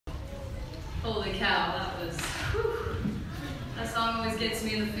cow, that was, whew. That song always gets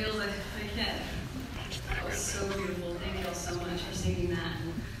me in the feels. I can't. That was so beautiful. Thank you all so much for singing that.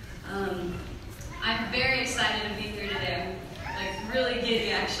 I'm very excited to be here today. Like, really giddy,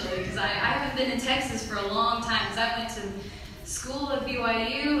 actually, because I haven't been in Texas for a long time, because I went to school at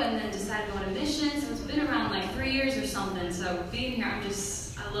BYU and then decided to go on a mission, so it's been around like 3 years or something. So being here,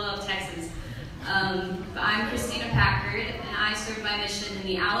 I love Texas. But I'm Christina Packard, and I serve my mission in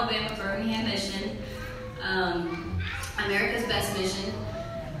the Alabama Birmingham mission, America's Best Mission.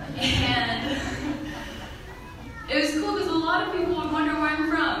 And it was cool because a lot of people would wonder where I'm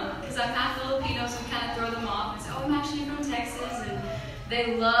from, because I'm half Filipino, so we kind of throw them off and say, oh, I'm actually from Texas. And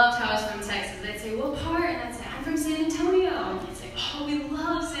they loved how I was from Texas. They'd say, what part? And I'd say, I'm from San Antonio. And they'd say, oh, we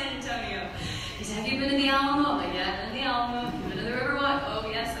love San Antonio. He said, have you been to the Alamo? I'm like, yeah, I've been to the Alamo. Have you been to the Riverwalk? Oh,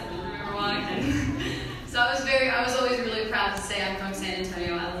 yes, I've been to the Riverwalk. And so I was always really proud to say I'm from San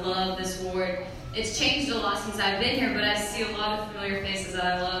Antonio. I love this ward. It's changed a lot since I've been here, but I see a lot of familiar faces that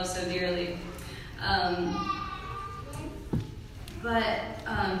I love so dearly.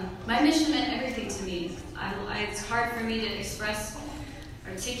 My mission meant everything to me. It's hard for me to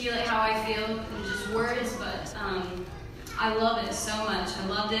articulate how I feel in just words, but I love it so much. I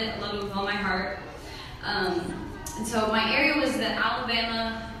loved it with all my heart. And so my area was the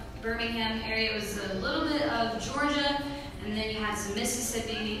Alabama, Birmingham area. It was a little bit of Georgia, and then you had some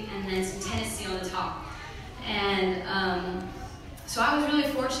Mississippi, and then some Tennessee on the top. And so I was really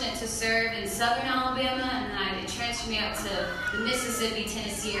fortunate to serve in southern Alabama, and then it transferred me up to the Mississippi,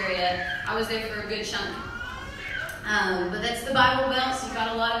 Tennessee area. I was there for a good chunk. But that's the Bible Belt, so you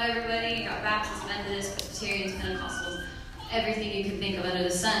got a lot of everybody. You got Baptists, Methodists, Presbyterians, Pentecostals, everything you can think of under the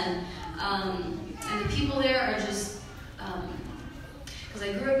sun. And the people there are just, because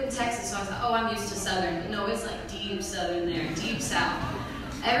I grew up in Texas, so I thought, oh, I'm used to southern. But no, it's like deep southern there, deep south.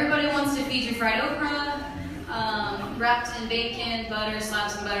 Everybody wants to feed you fried okra, wrapped in bacon, butter, slap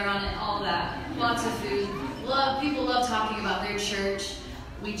some butter on it, all that. Lots of food. People love talking about their church.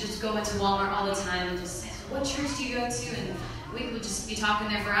 We just go into Walmart all the time and just say, what church do you go to? And we would just be talking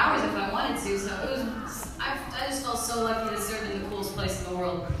there for hours if I wanted to. So I just felt so lucky to serve in the coolest place in the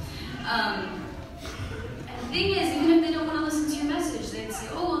world. And the thing is, even if they don't want to listen to your message, they'd say,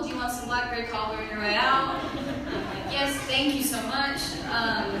 oh, well, do you want some blackberry cobbler on your way out? I'm like, yes, thank you so much.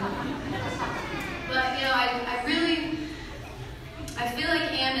 But, you know, I feel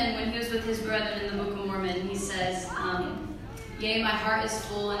like Ammon, when he was with his brethren in the Book of Mormon, he says, yea, my heart is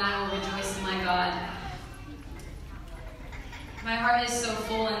full, and I will rejoice in my God. My heart is so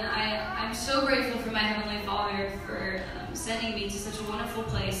full, and I'm so grateful for my Heavenly Father for sending me to such a wonderful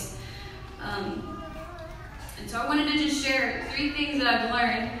place. And so I wanted to just share 3 things that I've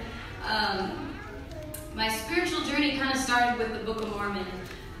learned. My spiritual journey kind of started with the Book of Mormon.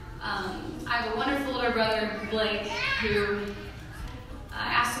 I have a wonderful older brother, Blake, who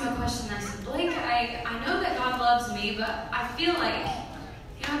I asked him a question, and I said, Blake, I know that God loves me, but I feel like,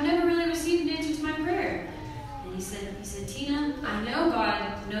 I've never really received an answer to my prayer. And he said, Tina, I know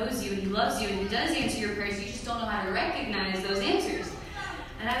God knows you, and He loves you, and He does answer your prayers, you just don't know how to recognize those answers.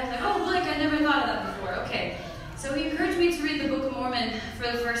 And I was like, oh, Blake, I never thought of that before. Okay. So he encouraged me to read the Book of Mormon for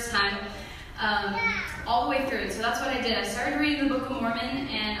the first time, all the way through. So that's what I did. I started reading the Book of Mormon,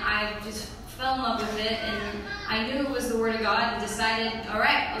 and I just fell in love with it, and I knew it was the Word of God, and decided, all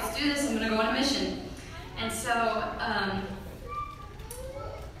right, let's do this. I'm going to go on a mission. And so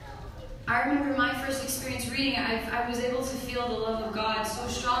I remember my first experience reading it. I was able to feel the love of God so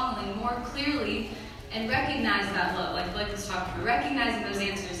strongly, more clearly, and recognize that love, like Blake was talking about, recognizing those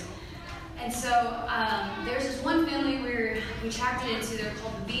answers. And so there's this one family we tracked it into. They're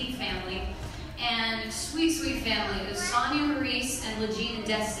called the DavidFamily. And sweet, sweet family. It was Sonia, Maurice, and Legit and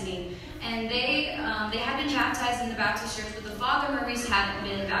Destiny. And they had been baptized in the Baptist church, but the father, Maurice, hadn't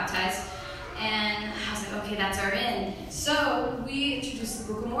been baptized. And I was like, okay, that's our in. So we introduced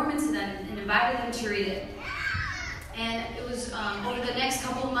the Book of Mormon to them and invited them to read it. And it was, over the next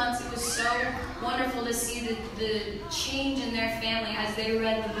couple of months, it was so wonderful to see the change in their family as they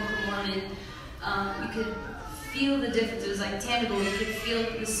read the Book of Mormon. You could feel the difference. It was like tangible. You could feel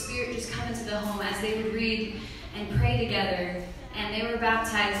the Spirit just come into the home as they would read and pray together. And they were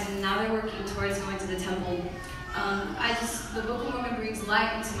baptized, and now they're working towards going to the temple. The Book of Mormon brings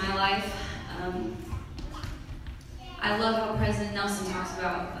light into my life. I love how President Nelson talks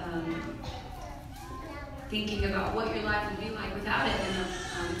about thinking about what your life would be like without it,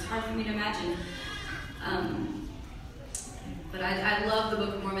 and it's hard for me to imagine. But I love the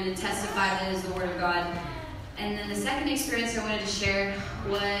Book of Mormon and testify that it is the Word of God. And then the second experience I wanted to share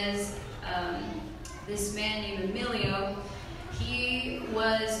was this man named Emilio.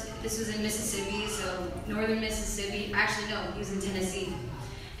 This was in Mississippi, so northern Mississippi. Actually, no, he was in Tennessee.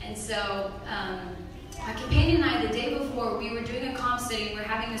 And so my companion and I, the day before, we were doing a comp study. We were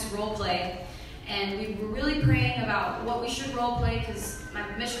having this role play, and we were really praying about what we should role play, because my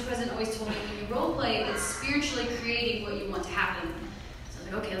mission president always told me, when you role play, it's spiritually creating what you want to happen. So I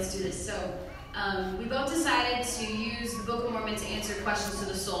was like, okay, let's do this. So we both decided to use the Book of Mormon to answer questions to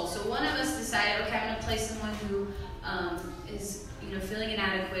the soul. So one of us decided, okay, I'm going to play someone who is feeling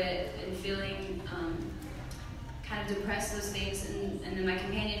inadequate and feeling kind of depressed, those things, and then my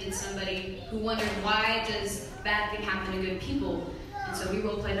companion did somebody who wondered, why does bad thing happen to good people? And so we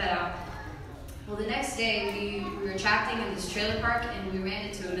role played that out. Well, the next day we were chatting in this trailer park, and we ran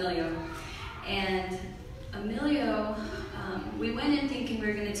into Emilio. And Emilio, we went in thinking we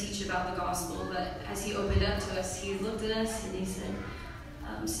were going to teach about the gospel, but as he opened up to us, he looked at us and he said,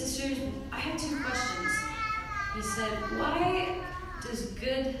 sisters, I have 2 questions. He said, why does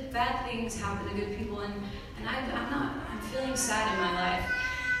bad things happen to good people, and I'm feeling sad in my life.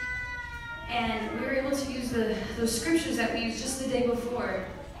 And we were able to use those scriptures that we used just the day before.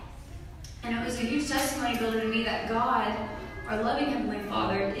 And it was a huge testimony builder to me that God, our loving Heavenly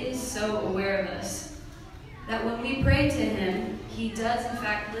Father, is so aware of us. That when we pray to Him, He does in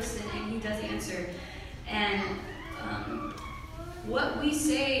fact listen, and He does answer. And what we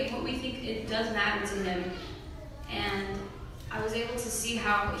say and what we think, it does matter to Him. And I was able to see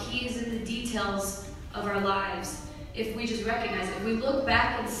how He is in the details of our lives if we just recognize it. If we look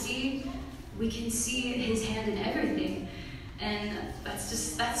back and see, we can see His hand in everything. And that's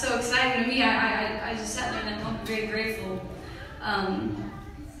so exciting to me. I just sat there and I'm very grateful. And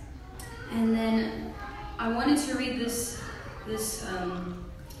then I wanted to read this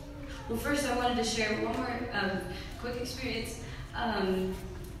well, first I wanted to share one more quick experience. I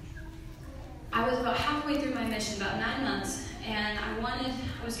was about halfway through my mission, about 9 months, and I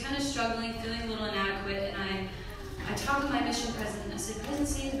was kind of struggling, feeling a little inadequate, and I talked to my mission president. I said, President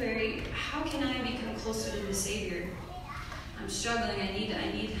Sainsbury, how can I become closer to the Savior? I'm struggling, I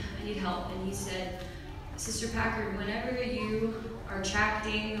need help. And he said, Sister Packard, whenever you are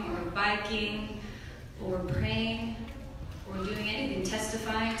tracting or biking or praying or doing anything,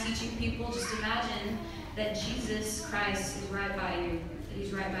 testifying, teaching people, just imagine that Jesus Christ is right by you, that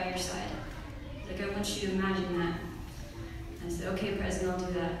He's right by your side. Like, I want you to imagine that. And I said, okay, President, I'll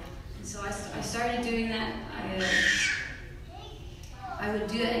do that. And so I started doing that. I would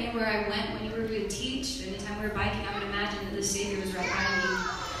do that anywhere I went, whenever we would teach, anytime we were biking, I would imagine that the Savior was right by me.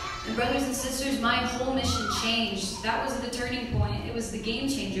 And brothers and sisters, my whole mission changed. That was the turning point. It was the game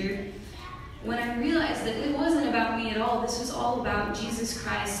changer. When I realized that it wasn't about me at all, this was all about Jesus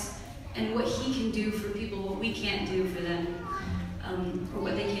Christ and what He can do for people, what we can't do for them, or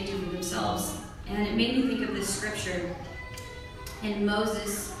what they can't do for themselves. And it made me think of this scripture. In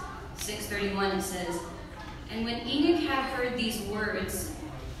Moses 6:31 it says, And when Enoch had heard these words,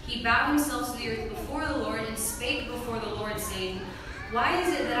 he bowed himself to the earth before the Lord and spake before the Lord, saying, Why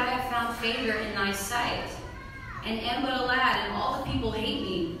is it that I have found favor in thy sight, and am but a lad, and all the people hate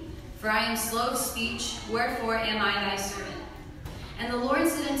me? For I am slow of speech, wherefore am I thy servant? And the Lord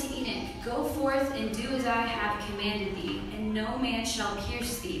said unto Enoch, Go forth and do as I have commanded thee, and no man shall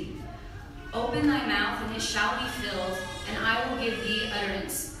pierce thee. Open thy mouth, and it shall be filled, and I will give thee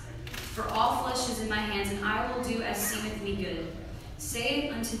utterance. For all flesh is in my hands, and I will do as seemeth me good. Say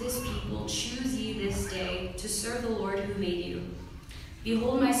unto this people, Choose ye this day to serve the Lord who made you.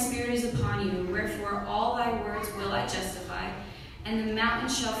 Behold, my spirit is upon you, wherefore all thy words will I justify. And the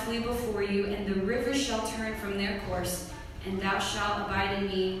mountains shall flee before you, and the rivers shall turn from their course, and thou shalt abide in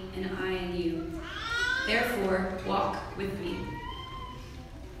me, and I in you. Therefore, walk with me.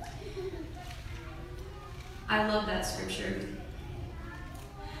 I love that scripture.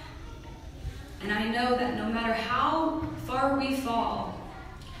 And I know that no matter how far we fall,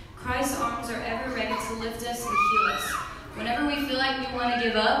 Christ's arms are ever ready to lift us and heal us. Whenever we feel like we want to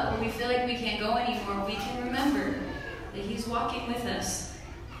give up, or we feel like we can't go anymore, we can remember that He's walking with us,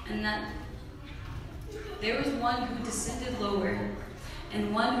 and that there was one who descended lower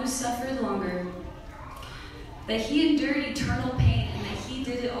and one who suffered longer, that He endured eternal pain, and that He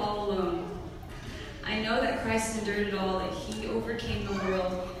did it all alone. I know that Christ endured it all, that He overcame the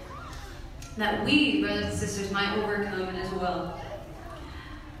world, that we, brothers and sisters, might overcome as well.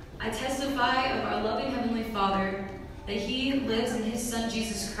 I testify of our loving Heavenly Father, that He lives in His Son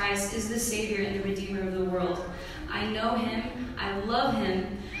Jesus Christ is the Savior and the Redeemer of the world. I know Him, I love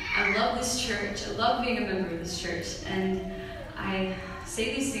Him, I love this church, I love being a member of this church, and I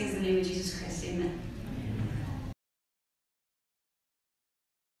say these things in the name of Jesus Christ, amen.